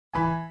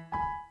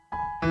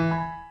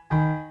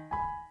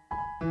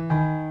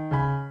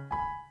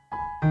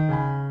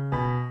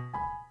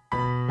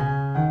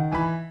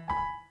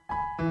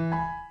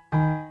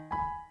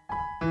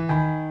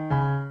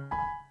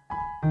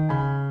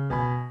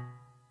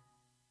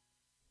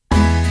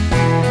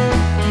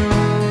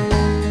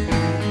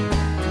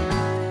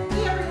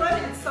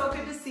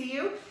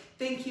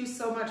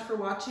for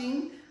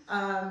watching.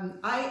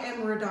 I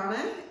am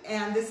RaDona,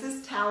 and this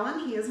is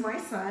Talon. He is my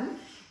son,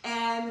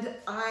 and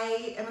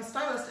I am a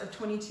stylist of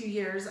 22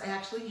 years. I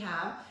actually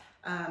have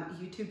a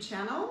YouTube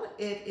channel.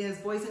 It is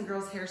Boys and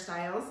Girls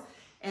Hairstyles,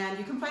 and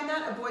you can find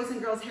that at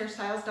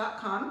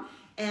boysandgirlshairstyles.com.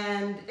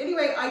 And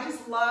anyway, I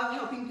just love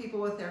helping people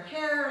with their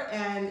hair,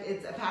 and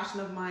it's a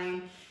passion of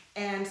mine.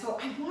 And so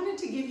I wanted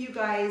to give you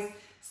guys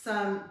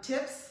some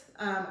tips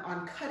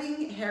on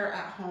cutting hair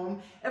at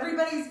home.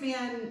 Everybody's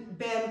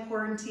been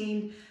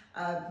quarantined,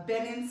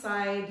 been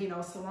inside, you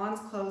know, salons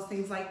closed,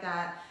 things like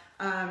that.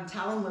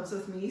 Talon lives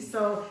with me,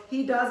 so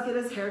he does get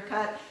his hair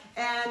cut.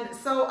 And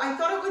so I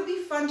thought it would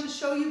be fun to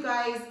show you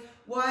guys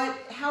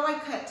how I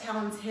cut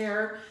Talon's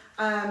hair.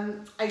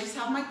 I just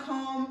have my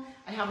comb,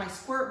 I have my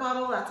squirt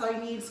bottle, that's all I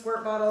need,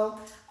 squirt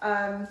bottle.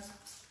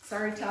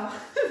 Sorry, Talon,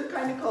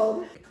 kind of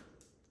cold.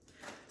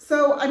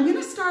 So I'm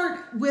gonna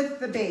start with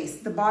the base,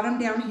 the bottom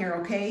down here,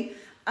 okay?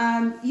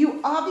 You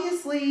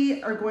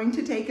obviously are going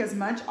to take as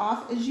much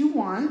off as you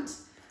want.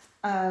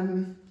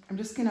 I'm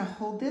just gonna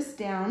hold this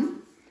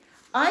down.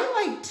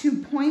 I like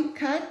to point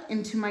cut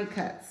into my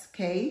cuts,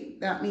 okay?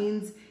 That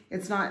means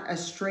it's not a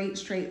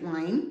straight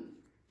line.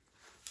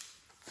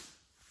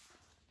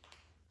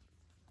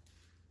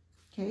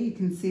 Okay, you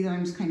can see that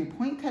I'm just kind of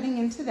point cutting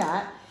into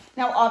that.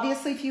 Now,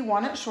 obviously, if you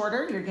want it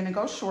shorter, you're gonna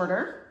go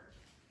shorter.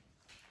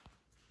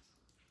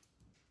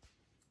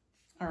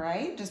 All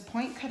right, just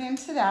point cut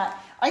into that.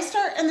 I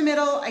start in the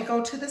middle, I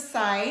go to the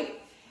side,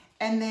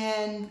 and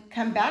then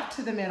come back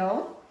to the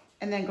middle,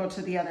 and then go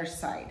to the other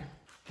side.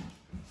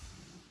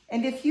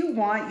 And if you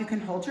want, you can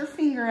hold your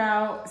finger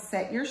out,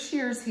 set your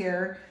shears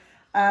here.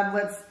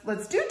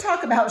 Let's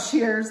talk about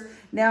shears.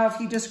 Now, if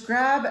you just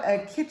grab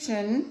a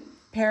kitchen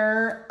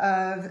pair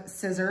of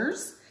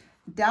scissors,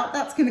 doubt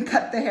that's gonna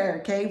cut the hair,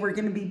 okay? We're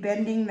gonna be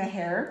bending the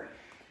hair.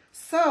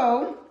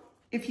 So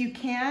if you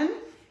can,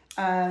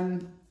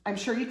 I'm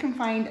sure you can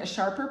find a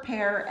sharper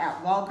pair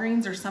at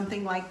Walgreens or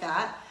something like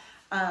that.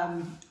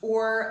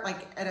 Or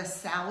like at a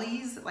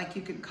Sally's, like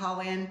you could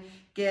call in,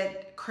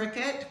 get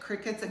Cricut.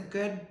 Cricut's a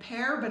good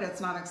pair, but it's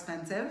not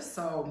expensive.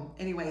 So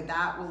anyway,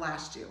 that will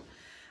last you.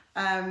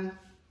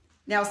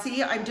 Now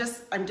see, I'm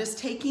just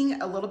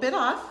taking a little bit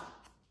off.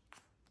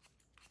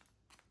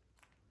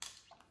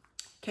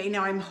 Okay,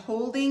 now I'm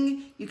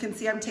holding, you can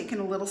see I'm taking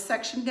a little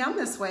section down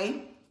this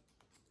way.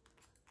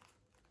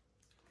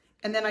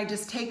 And then I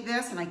just take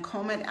this and I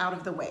comb it out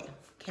of the way,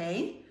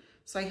 okay?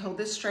 So I hold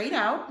this straight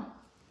out.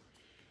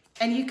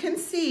 And you can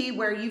see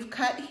where you've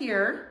cut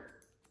here,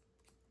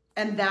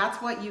 and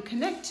that's what you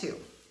connect to.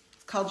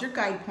 It's called your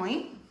guide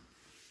point.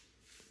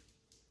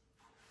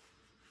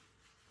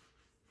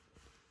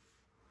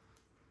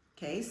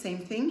 Okay, same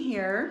thing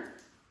here.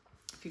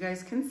 If you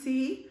guys can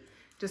see,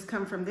 just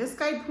come from this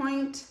guide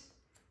point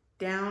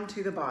down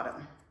to the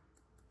bottom.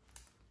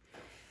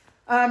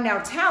 Now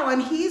Talon,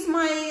 he's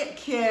my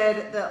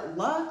kid that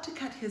loved to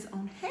cut his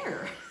own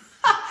hair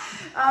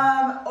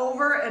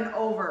over and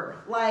over.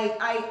 Like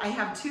I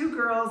have two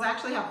girls, I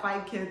actually have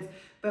 5 kids,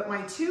 but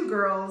my 2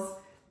 girls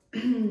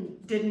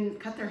didn't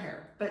cut their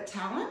hair. But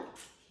Talon,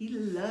 he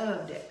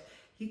loved it.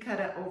 He cut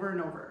it over and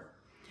over.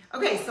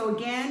 Okay, so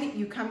again,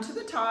 you come to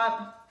the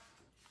top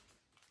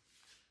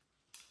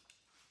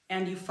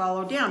and you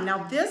follow down.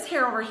 Now this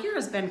hair over here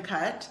has been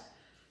cut,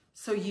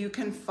 so you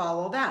can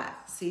follow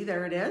that. See,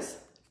 there it is.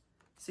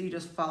 So you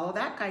just follow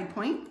that guide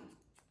point.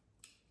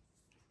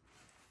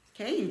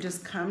 Okay, you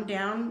just come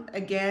down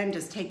again,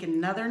 just take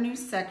another new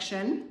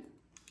section.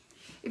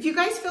 If you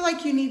guys feel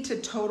like you need to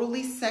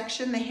totally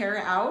section the hair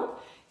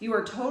out, you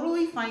are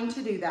totally fine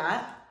to do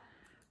that.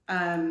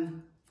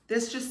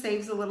 This just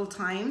saves a little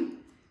time,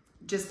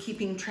 just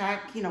keeping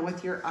track, you know,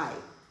 with your eye.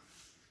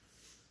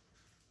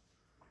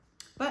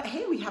 But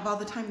hey, we have all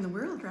the time in the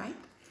world, right?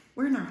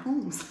 We're in our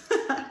homes.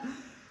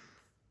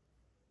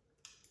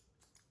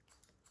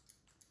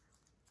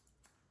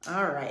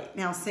 All right,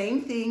 now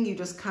same thing, you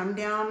just come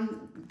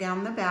down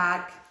the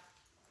back.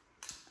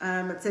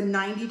 It's a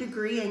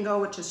 90-degree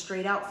angle, which is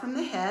straight out from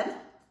the head.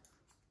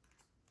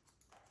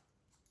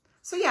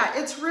 So yeah,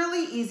 it's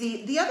really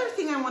easy. The other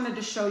thing I wanted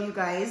to show you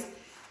guys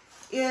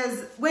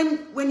is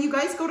when you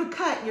guys go to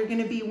cut, you're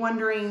gonna be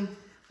wondering,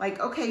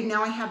 like, okay,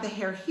 now I have the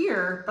hair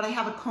here, but I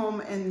have a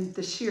comb and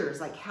the shears,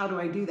 like how do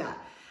I do that?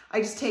 I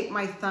just take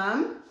my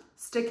thumb,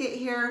 stick it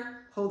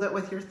here, hold it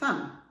with your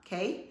thumb,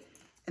 okay?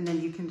 And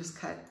then you can just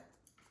cut.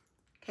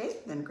 Okay,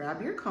 then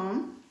grab your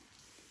comb,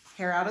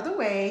 hair out of the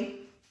way.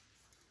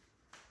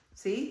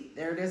 See,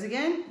 there it is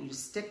again. You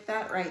just stick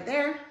that right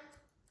there.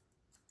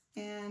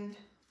 And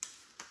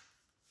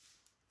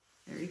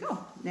there you go.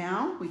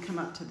 Now we come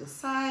up to the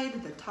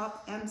side, the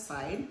top and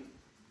side.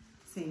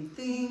 Same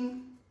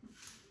thing.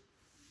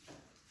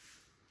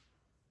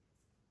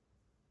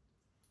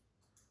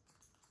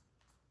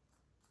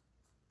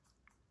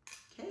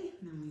 Okay,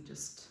 and then we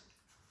just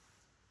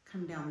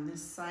come down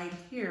this side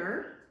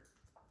here.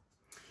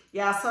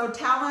 Yeah, so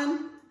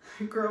Talon,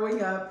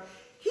 growing up,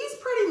 he's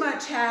pretty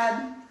much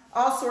had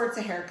all sorts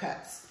of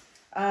haircuts.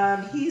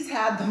 He's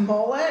had the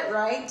mullet,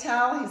 right,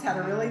 Tal? He's had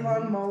a really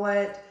long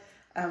mullet.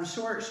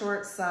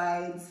 short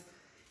sides.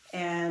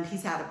 And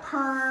he's had a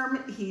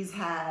perm, he's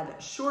had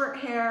short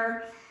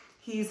hair,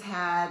 he's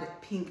had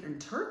pink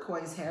and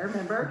turquoise hair,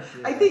 remember?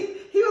 Yeah. I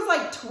think he was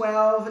like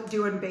 12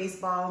 doing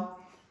baseball,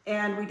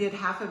 and we did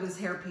half of his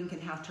hair pink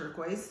and half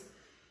turquoise.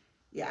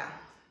 Yeah,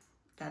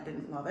 Dad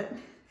didn't love it.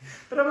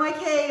 But I'm like,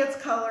 hey, it's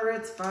color,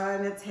 it's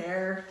fun, it's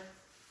hair.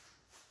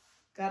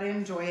 Gotta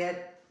enjoy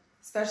it,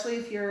 especially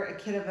if you're a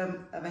kid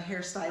of a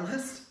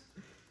hairstylist.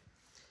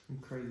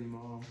 And crazy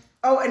mom.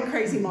 Oh, and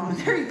crazy mom.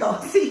 There you go.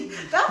 See,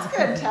 that's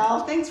good,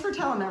 Tal. Thanks for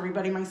telling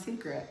everybody my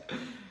secret.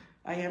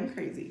 I am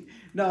crazy.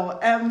 No,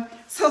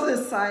 so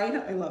this side,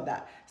 I love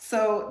that.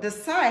 So the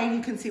side,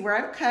 you can see where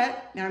I've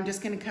cut. Now I'm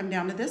just going to come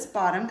down to this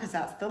bottom because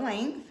that's the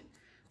length.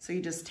 So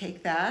you just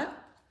take that.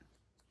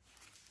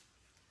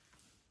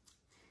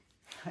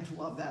 I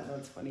love that.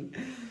 That's funny.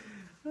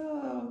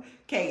 Oh.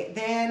 Okay,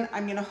 then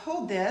I'm going to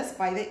hold this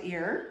by the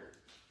ear.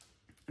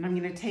 And I'm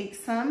going to take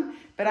some,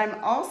 but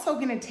I'm also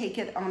going to take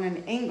it on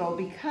an angle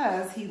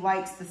because he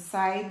likes the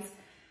sides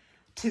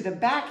to the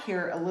back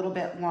here a little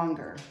bit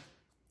longer.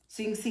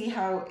 So you can see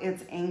how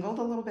it's angled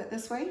a little bit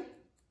this way.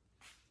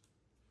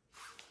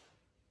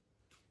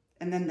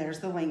 And then there's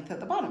the length at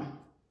the bottom.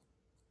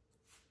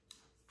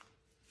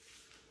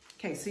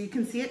 Okay, so you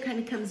can see it kind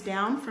of comes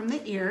down from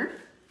the ear.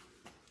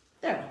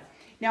 There.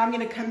 Now I'm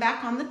going to come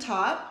back on the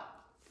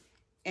top,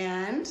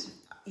 and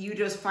you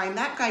just find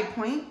that guide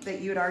point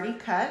that you had already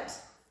cut.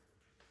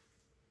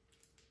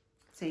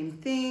 Same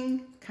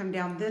thing, come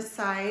down this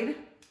side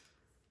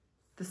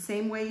the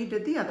same way you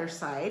did the other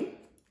side.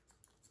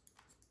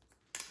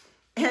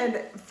 And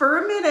for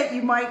a minute,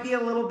 you might be a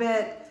little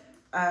bit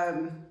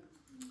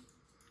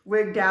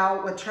wigged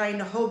out with trying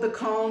to hold the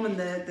comb and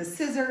the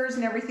scissors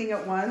and everything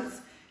at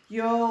once.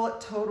 You'll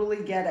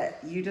totally get it.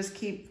 You just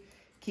keep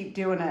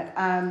doing it.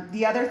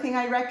 The other thing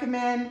I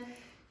recommend,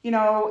 you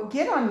know,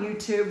 get on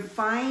YouTube,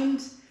 find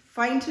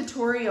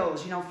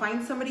tutorials, you know,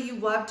 find somebody you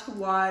love to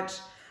watch,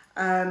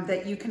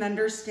 that you can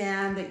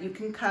understand, that you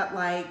can cut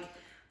like.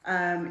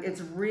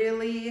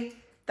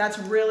 That's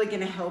really going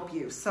to help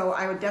you. So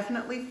I would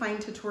definitely find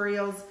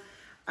tutorials.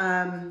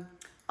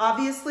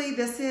 Obviously,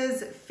 this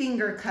is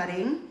finger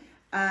cutting.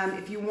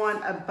 If you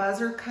want a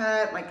buzzer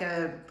cut, like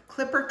a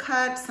clipper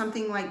cut,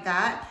 something like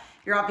that,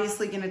 you're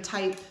obviously going to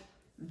type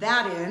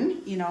that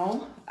in, you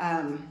know,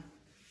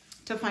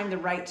 to find the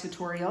right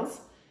tutorials.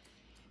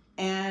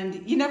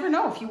 And you never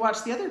know, if you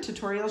watch the other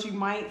tutorials, you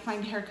might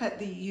find a haircut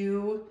that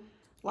you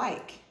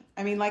like.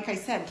 I mean, like I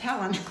said,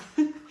 Talon,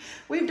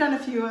 we've done a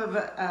few of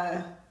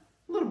a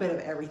little bit of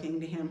everything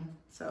to him.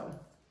 So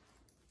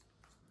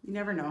you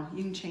never know,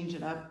 you can change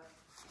it up.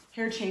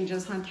 Hair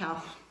changes, huh,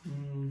 Tal?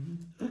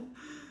 Mm-hmm.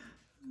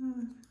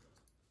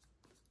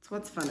 That's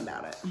what's fun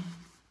about it.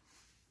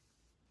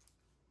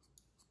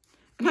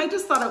 And I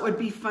just thought it would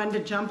be fun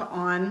to jump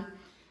on.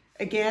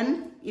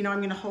 Again, you know,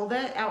 I'm gonna hold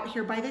it out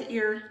here by the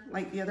ear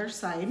like the other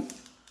side.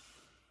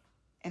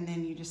 And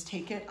then you just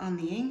take it on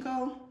the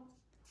angle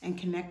and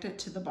connect it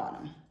to the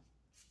bottom.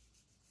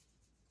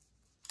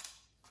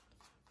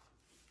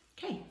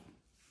 Okay.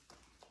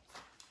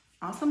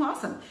 Awesome,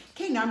 awesome.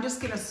 Okay, now I'm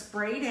just gonna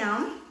spray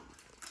down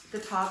the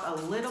top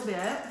a little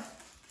bit.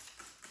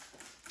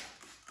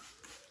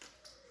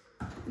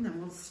 And then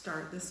we'll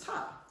start this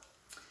top.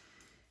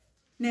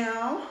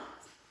 Now,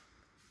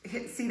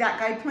 see that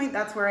guide point?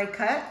 That's where I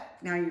cut.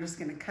 Now you're just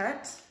gonna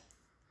cut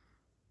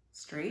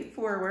straight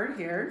forward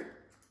here,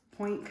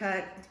 point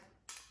cut.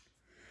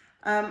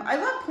 I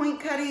love point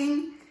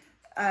cutting.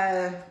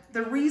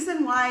 The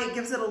reason why it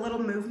gives it a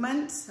little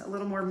movement, a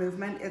little more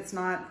movement, it's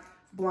not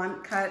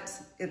blunt cut.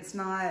 It's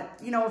not,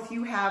 you know, if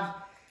you have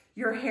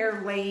your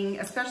hair laying,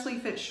 especially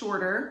if it's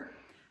shorter.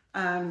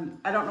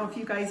 I don't know if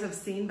you guys have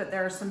seen, but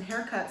there are some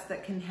haircuts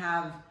that can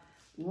have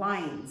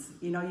lines.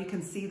 You know, you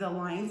can see the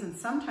lines, and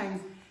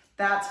sometimes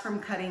that's from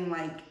cutting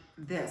like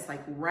this,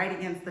 like right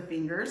against the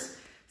fingers.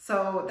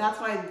 So that's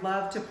why I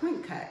love to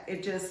point cut.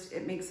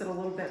 It makes it a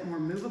little bit more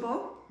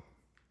movable.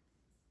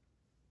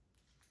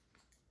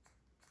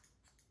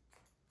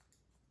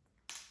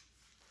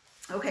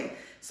 Okay,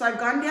 so I've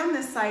gone down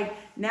this side.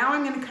 Now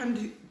I'm gonna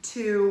come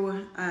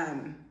to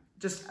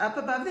just up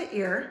above the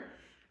ear.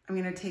 I'm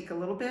gonna take a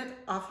little bit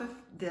off of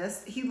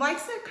this. He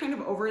likes it kind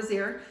of over his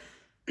ear.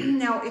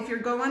 Now, if you're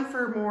going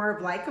for more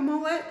of like a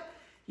mullet,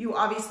 you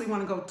obviously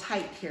wanna go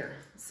tight here.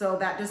 So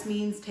that just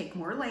means take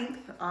more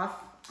length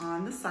off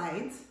on the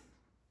sides.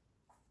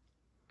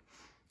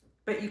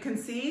 But you can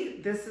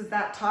see this is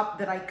that top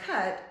that I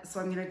cut. So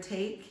I'm gonna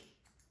take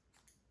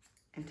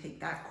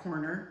that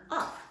corner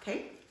off,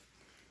 okay?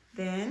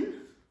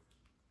 Then,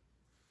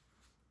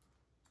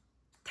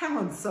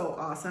 Talon's so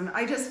awesome.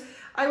 I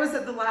was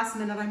at the last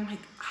minute, I'm like,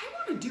 I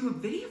want to do a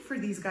video for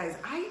these guys.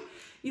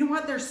 You know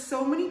what, there's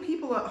so many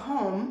people at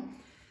home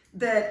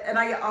that, and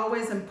I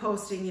always am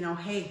posting, you know,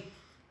 hey,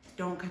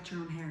 don't cut your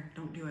own hair,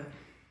 don't do it.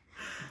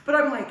 But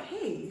I'm like,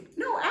 hey,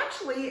 no,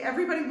 actually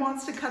everybody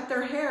wants to cut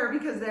their hair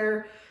because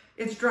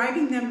it's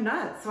driving them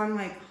nuts. So I'm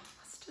like,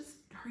 let's just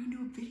hurry and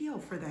do a video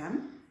for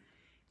them.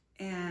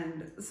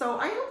 And so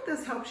I hope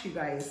this helps you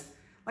guys.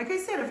 Like I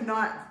said, if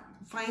not,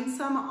 find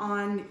some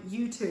on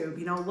YouTube,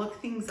 you know,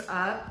 look things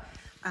up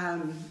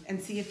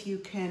and see if you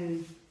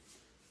can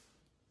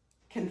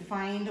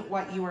find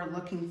what you are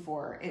looking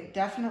for. It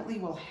definitely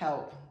will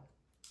help.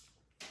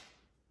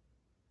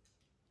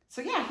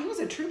 So yeah, he was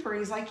a trooper.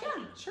 He's like,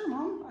 yeah, sure,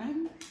 Mom.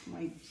 I'm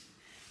like,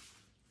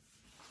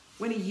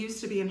 when he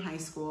used to be in high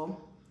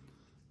school.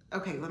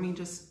 Okay,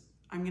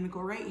 I'm gonna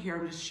go right here.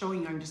 I'm just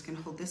showing you, I'm just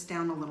gonna hold this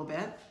down a little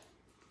bit.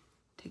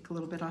 Take a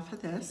little bit off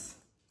of this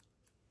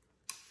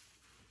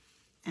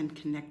and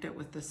connect it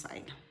with the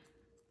side.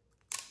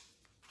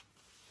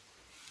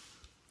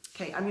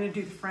 Okay, I'm gonna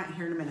do the front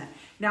here in a minute.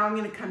 Now I'm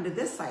gonna come to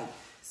this side.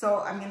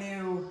 So I'm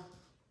gonna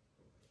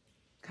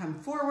come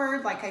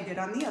forward like I did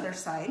on the other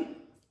side.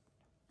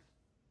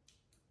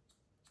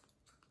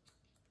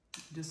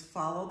 Just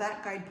follow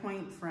that guide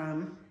point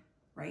from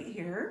right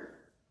here.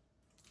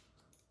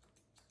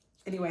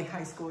 Anyway,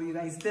 high school, you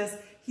guys,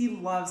 he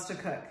loves to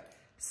cook.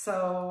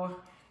 So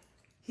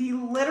he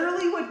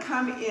literally would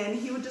come in,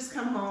 he would just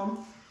come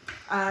home,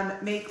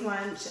 make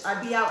lunch.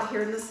 I'd be out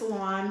here in the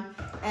salon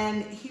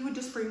and he would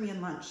just bring me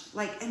in lunch,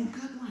 and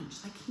good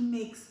lunch. Like, he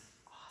makes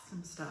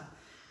awesome stuff.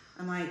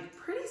 I'm like,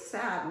 pretty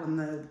sad when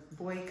the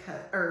boy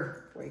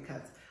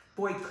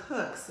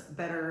cooks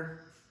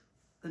better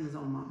than his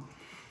own mom.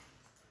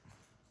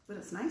 But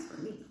it's nice for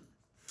me.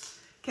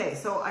 Okay,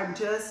 so I'm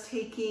just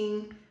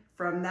taking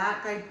from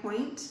that guide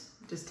point,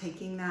 just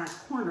taking that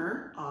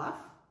corner off.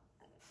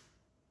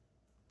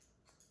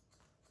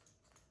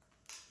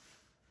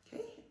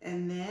 Okay,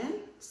 and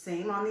then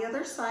same on the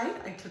other side.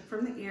 I took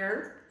from the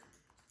ear,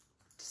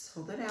 just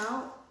hold it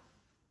out.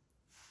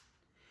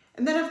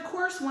 And then of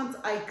course, once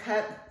I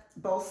cut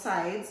both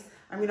sides,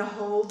 I'm gonna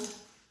hold,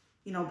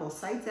 you know, both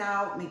sides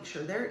out, make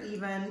sure they're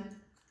even.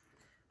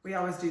 We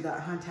always do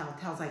that, huh, Tal?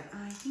 Tal's like,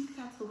 I think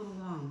that's a little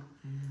long.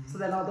 So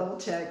then I'll double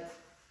check.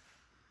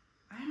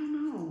 I don't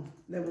know.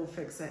 Then we'll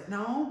fix it.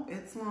 No,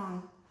 it's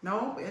long.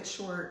 No, it's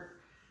short.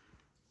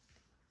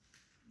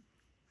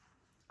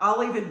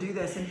 I'll even do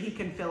this and he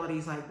can feel it.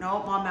 He's like,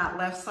 no, Mom, that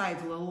left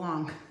side's a little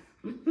long.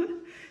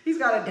 He's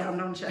got it down,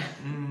 don't you?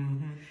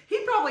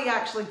 He probably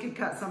actually could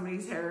cut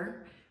somebody's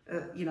hair.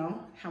 You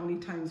know, how many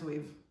times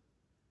we've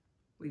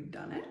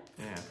done it.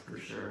 Yeah, for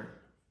sure.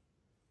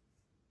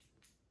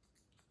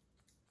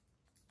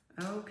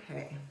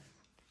 Okay.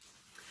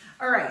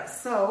 All right,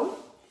 so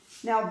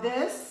now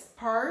this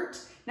part,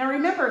 now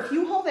remember, if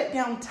you hold it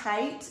down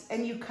tight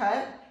and you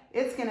cut,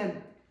 it's gonna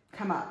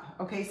come up,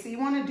 okay? So you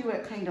wanna do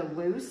it kind of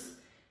loose.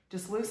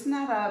 Just loosen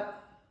that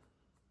up.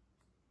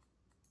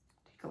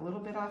 Take a little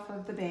bit off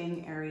of the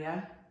bang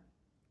area.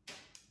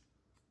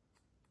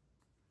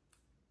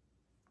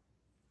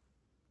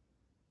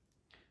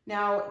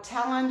 Now,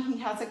 Talon, he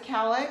has a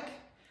cowlick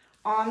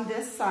on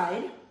this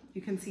side.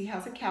 You can see he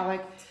has a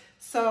cowlick.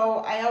 So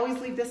I always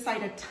leave this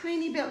side a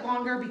tiny bit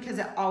longer because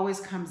it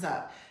always comes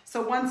up.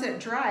 So once it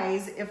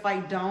dries, if I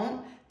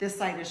don't, this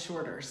side is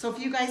shorter. So if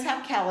you guys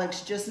have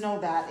cowlicks, just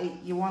know that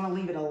you want to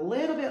leave it a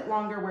little bit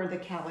longer where the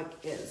cowlick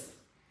is.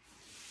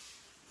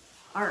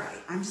 All right,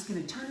 I'm just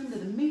gonna turn into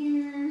the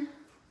mirror.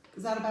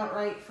 Is that about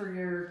right for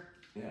your,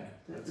 yeah,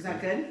 is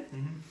that good?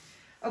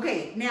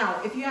 Okay,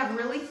 now if you have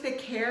really thick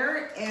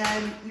hair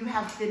and you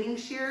have thinning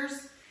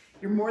shears,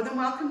 you're more than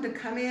welcome to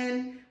come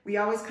in. We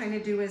always kind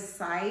of do his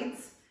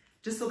sides,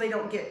 just so they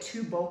don't get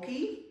too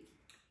bulky.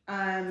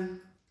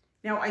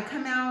 Now I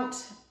come out,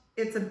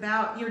 it's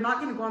about, you're not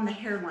gonna go on the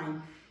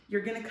hairline.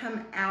 You're gonna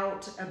come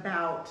out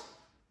about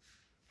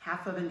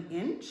 1/2 of an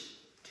inch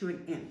to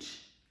an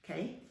inch,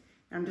 okay?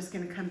 I'm just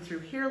gonna come through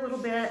here a little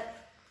bit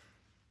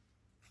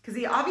because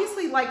he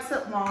obviously likes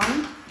it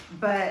long,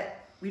 but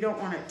we don't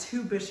want it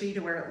too bushy to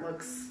where it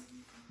looks,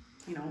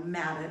 you know,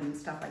 matted and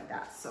stuff like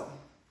that, so.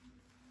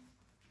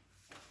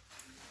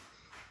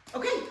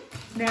 Okay,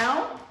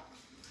 now,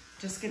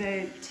 just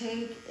gonna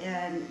take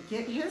and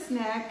get his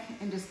neck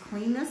and just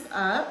clean this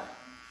up.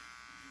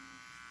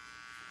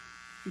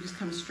 You just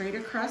come straight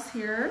across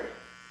here.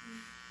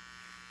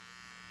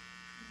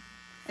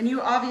 And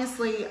you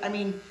obviously, I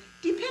mean,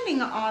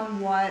 depending on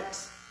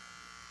what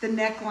the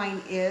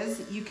neckline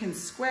is, you can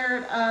square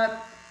it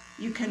up,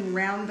 you can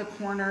round the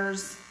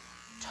corners.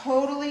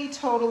 Totally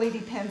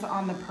depends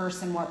on the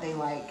person, what they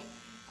like.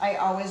 I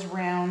always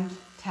round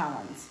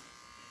Talons.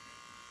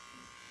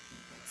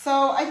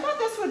 So I thought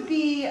this would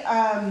be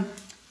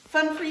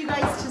fun for you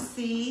guys to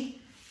see,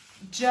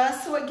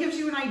 just so it gives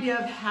you an idea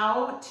of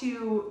how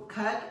to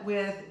cut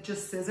with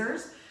just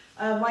scissors.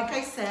 Like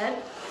I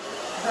said,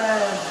 I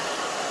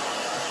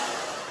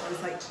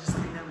always like to just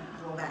kind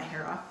of blow that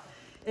hair off.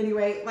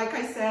 Anyway, like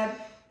I said,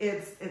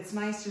 it's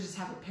nice to just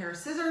have a pair of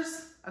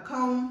scissors, a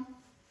comb,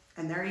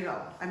 and there you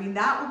go. I mean,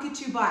 that will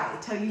get you by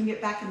until you can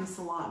get back in the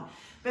salon.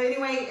 But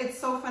anyway, it's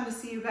so fun to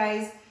see you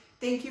guys.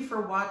 Thank you for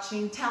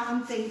watching.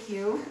 Talon, thank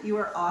you. You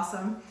are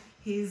awesome.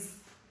 He's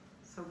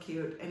so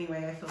cute.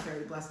 Anyway, I feel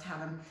very blessed to have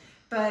him.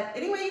 But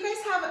anyway, you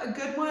guys have a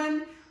good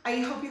one. I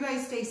hope you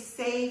guys stay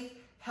safe,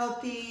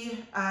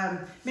 healthy.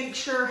 Make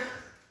sure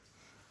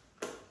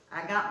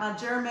I got my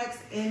Germex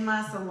in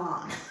my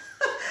salon.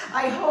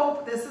 I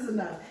hope this is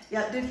enough.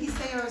 Yeah, did he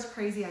say I was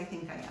crazy? I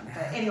think I am.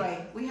 But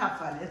anyway, we have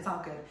fun. It's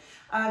all good.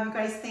 You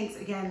guys, thanks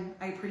again.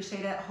 I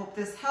appreciate it. Hope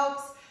this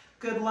helps.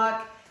 Good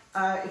luck.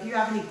 If you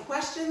have any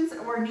questions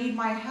or need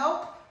my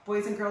help,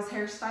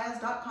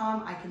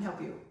 boysandgirlshairstyles.com. I can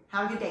help you.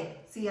 Have a good day.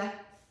 See ya.